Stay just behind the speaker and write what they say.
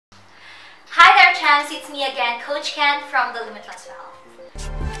friends, it's me again, Coach Ken from The Limitless Wealth.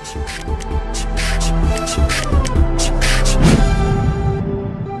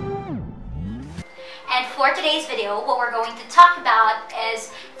 And for today's video, what we're going to talk about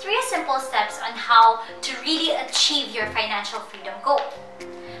is 3 simple steps on how to really achieve your financial freedom goal.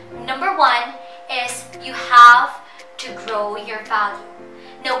 Number 1 is you have to grow your value.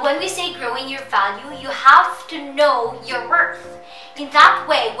 Now, when we say growing your value, you have to know your worth. In that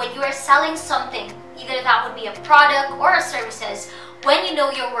way, when you are selling something, either that would be a product or a services, when you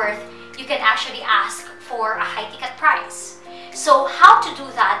know your worth, you can actually ask for a high ticket price. So how to do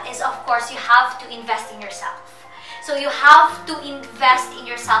that is, of course, you have to invest in yourself. So you have to invest in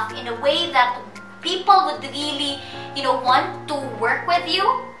yourself in a way that people would really, want to work with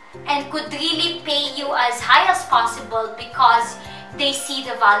you and could really pay you as high as possible because they see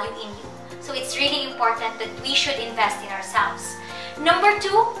the value in you. So it's really important that we should invest in ourselves. Number 2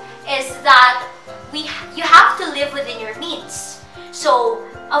 is that you have to live within your means. So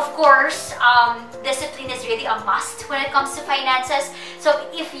of course, discipline is really a must when it comes to finances. So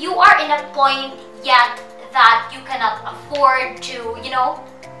if you are in a point yet that you cannot afford to,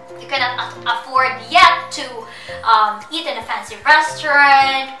 you cannot afford yet to eat in a fancy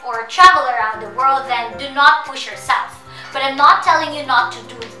restaurant or travel around the world, then do not push yourself. But I'm not telling you not to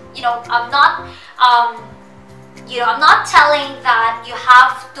do, I'm not telling that you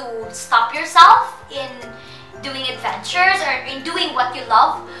have to stop yourself in doing adventures or in doing what you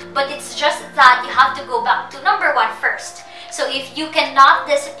love, but it's just that you have to go back to number 1 first. So if you cannot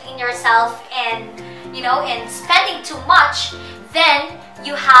discipline yourself in spending too much, then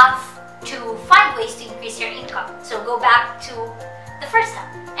you have to find ways to increase your income. So go back to the first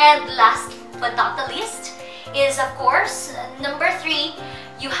step. And last but not the least is, of course, number 3,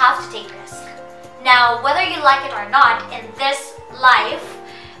 you have to take risk. Now, whether you like it or not, in this life,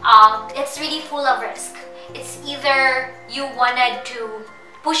 it's really full of risk. It's either you wanted to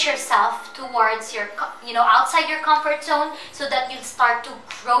push yourself towards your, outside your comfort zone so that you'll start to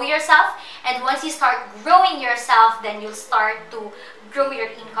grow yourself. And once you start growing yourself, then you'll start to grow your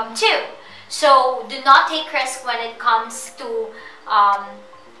income too. So do not take risk when it comes to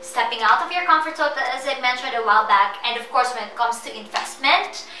stepping out of your comfort zone, as I mentioned a while back, and of course when it comes to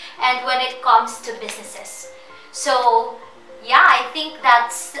investment and when it comes to businesses. So yeah, I think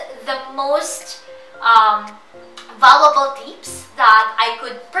that's the most valuable tips that I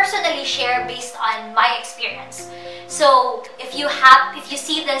could personally share based on my experience. So if you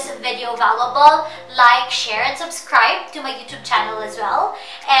see this video valuable, like, share, and subscribe to my YouTube channel as well.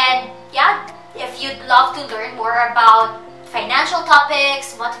 And yeah, if you'd love to learn more about financial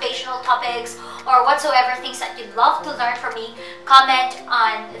topics, motivational topics, or whatsoever things that you'd love to learn from me, comment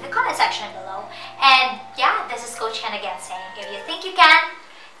on the comment section below. And yeah, this is Coach Ken again saying, if you think you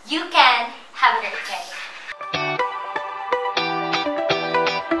can,